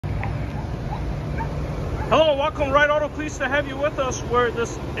Hello, welcome. Right Auto, pleased to have you with us. Where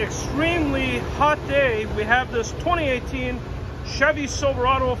this extremely hot day, we have this 2018 Chevy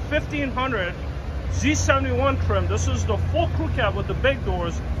Silverado 1500 Z71 trim. This is the full crew cab with the big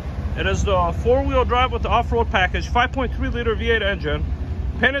doors. It is the four-wheel drive with the off-road package, 5.3 liter V8 engine,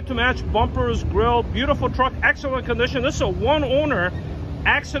 painted to match, bumpers, grille, beautiful truck, excellent condition. This is a one-owner,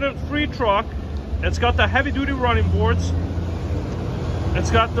 accident-free truck. It's got the heavy-duty running boards.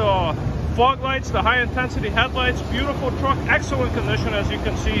 It's got the fog lights, the high-intensity headlights. Beautiful truck, excellent condition. As you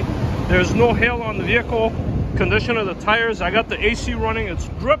can see, there's no hail on the vehicle. Condition of the tires, I got the AC running, it's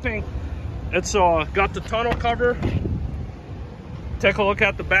dripping. It's got the tonneau cover. Take a look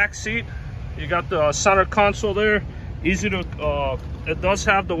at the back seat. You got the center console there, easy to it does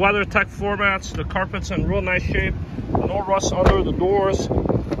have the WeatherTech floor mats. The carpet's in real nice shape, no rust under the doors.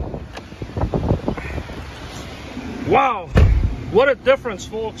 Wow, what a difference,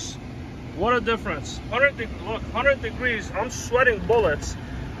 folks. What a difference. 100 degrees, I'm sweating bullets.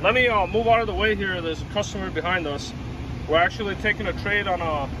 Let me move out of the way here. There's a customer behind us. We're actually taking a trade on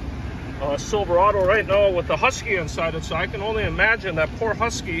a Silverado right now with the Husky inside it, so I can only imagine that poor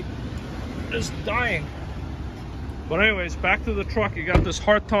Husky is dying. But anyways, back to the truck. You got this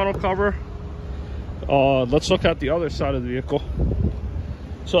hard tonneau cover. Let's look at the other side of the vehicle.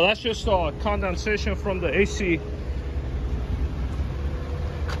 So that's just condensation from the AC.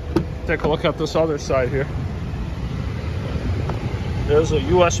 Take a look at this other side here. There's a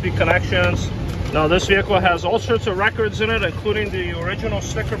USB connections. Now this vehicle has all sorts of records in it, including the original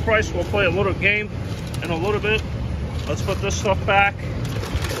sticker price. We'll play a little game in a little bit. Let's put this stuff back.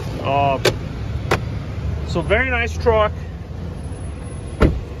 So very nice truck.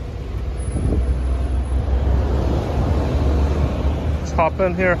 Let's hop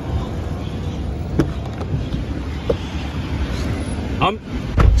in here. I'm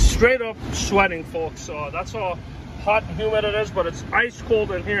straight up sweating, folks. That's how hot and humid it is, but it's ice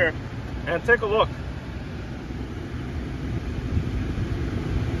cold in here. And take a look.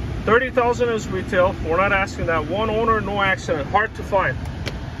 30,000 is retail. We're not asking that. One owner, no accident. Hard to find.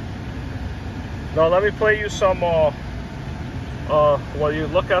 Now let me play you some while you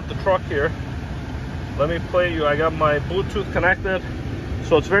look at the truck here. Let me play you. I got my Bluetooth connected,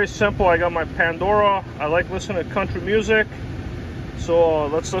 so it's very simple. I got my Pandora. I like listening to country music, so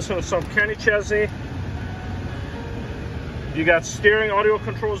let's listen to some Kenny Chesney. You got steering audio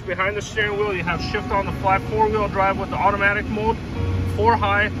controls behind the steering wheel. You have shift on the fly, four-wheel drive with the automatic mode, 4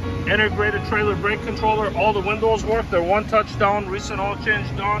 high, integrated trailer brake controller. All the windows work. They're one touch down, recent oil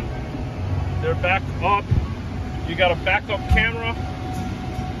change done. They're back up. You got a backup camera.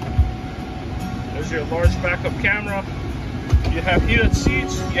 There's your large backup camera. You have heated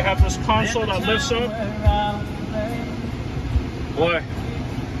seats. You have this console that lifts up. Boy,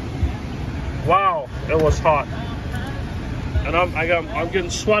 wow, it was hot. And I'm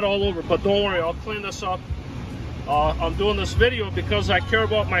getting sweat all over, but don't worry, I'll clean this up. I'm doing this video because I care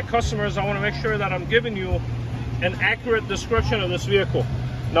about my customers. I want to make sure that I'm giving you an accurate description of this vehicle.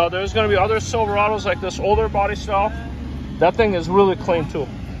 Now, there's going to be other Silverados like this older body style. That thing is really clean too.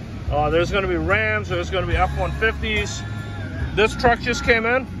 There's going to be Rams, there's going to be F-150s. This truck just came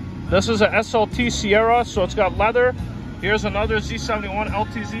in. This is a SLT Sierra, so it's got leather. Here's another Z71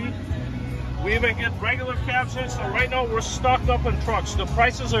 LTZ. We even get regular cabs in, so right now we're stocked up in trucks. The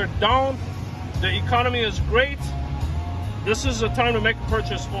prices are down. The economy is great. This is the time to make a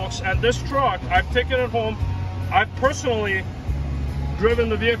purchase, folks. And this truck, I've taken it home. I've personally driven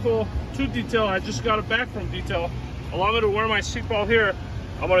the vehicle to detail. I just got it back from detail. Allow me to wear my seatbelt here.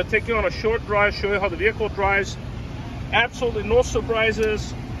 I'm going to take you on a short drive, show you how the vehicle drives. Absolutely no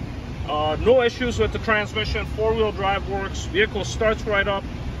surprises. No issues with the transmission. Four-wheel drive works. Vehicle starts right up.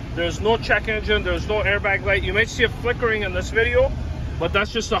 There's no check engine, there's no airbag light. You may see it flickering in this video, but that's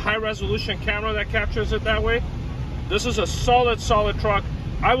just a high-resolution camera that captures it that way. This is a solid truck.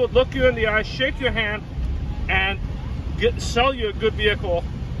 I would look you in the eye, shake your hand, and sell you a good vehicle.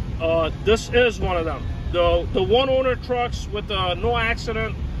 This is one of them. The one-owner trucks with no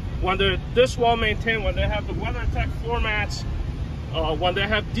accident, when they're this well-maintained, when they have the WeatherTech floor mats, when they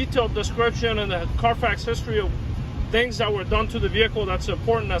have detailed description and the Carfax history of things that were done to the vehicle that's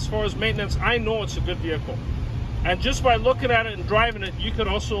important as far as maintenance, I know it's a good vehicle. And just by looking at it and driving it, you could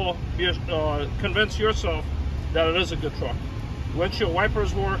also be convince yourself that it is a good truck. Windshield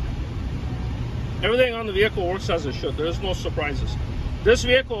wipers work. Everything on the vehicle works as it should. There's no surprises. This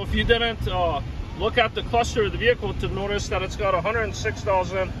vehicle, if you didn't look at the cluster of the vehicle to notice that it's got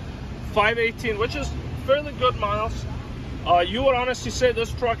 106,518, which is fairly good miles. You would honestly say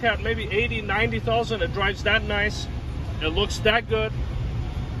this truck had maybe 80, 90,000. It drives that nice. It looks that good.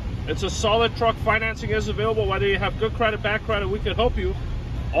 It's a solid truck. Financing is available. Whether you have good credit, bad credit, we can help you.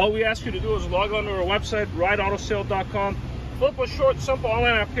 All we ask you to do is log on to our website, rideautosale.com. Fill up a short, simple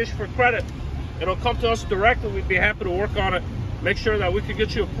online application for credit. It'll come to us directly. We'd be happy to work on it. Make sure that we can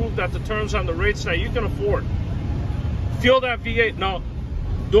get you approved at the terms on the rates that you can afford. Feel that V8. Now,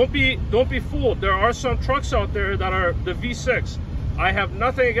 don't be fooled. There are some trucks out there that are the V6. I have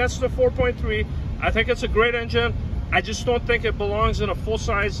nothing against the 4.3. I think it's a great engine. I just don't think it belongs in a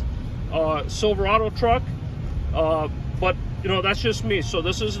full-size Silverado truck. But you know, that's just me. So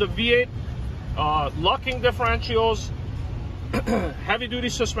this is the V8, locking differentials, heavy-duty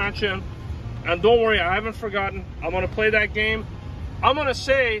suspension. And don't worry, I haven't forgotten. I'm going to play that game. I'm going to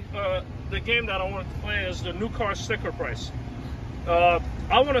say the game that I want to play is the new car sticker price. I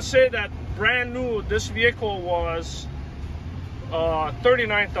want to say that brand new, this vehicle was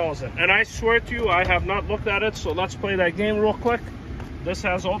 $39,000. And I swear to you, I have not looked at it. So let's play that game real quick. This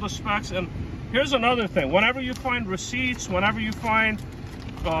has all the specs. And here's another thing. Whenever you find receipts, whenever you find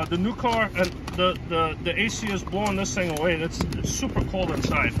the new car, and the AC is blowing this thing away. It's super cold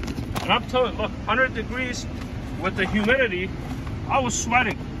inside. And I'm telling you, look, 100 degrees with the humidity, I was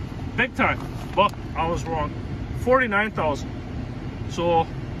sweating big time, but I was wrong. 49,000. So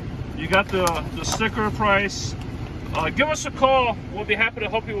you got the sticker price. Give us a call. We'll be happy to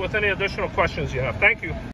help you with any additional questions you have. Thank you.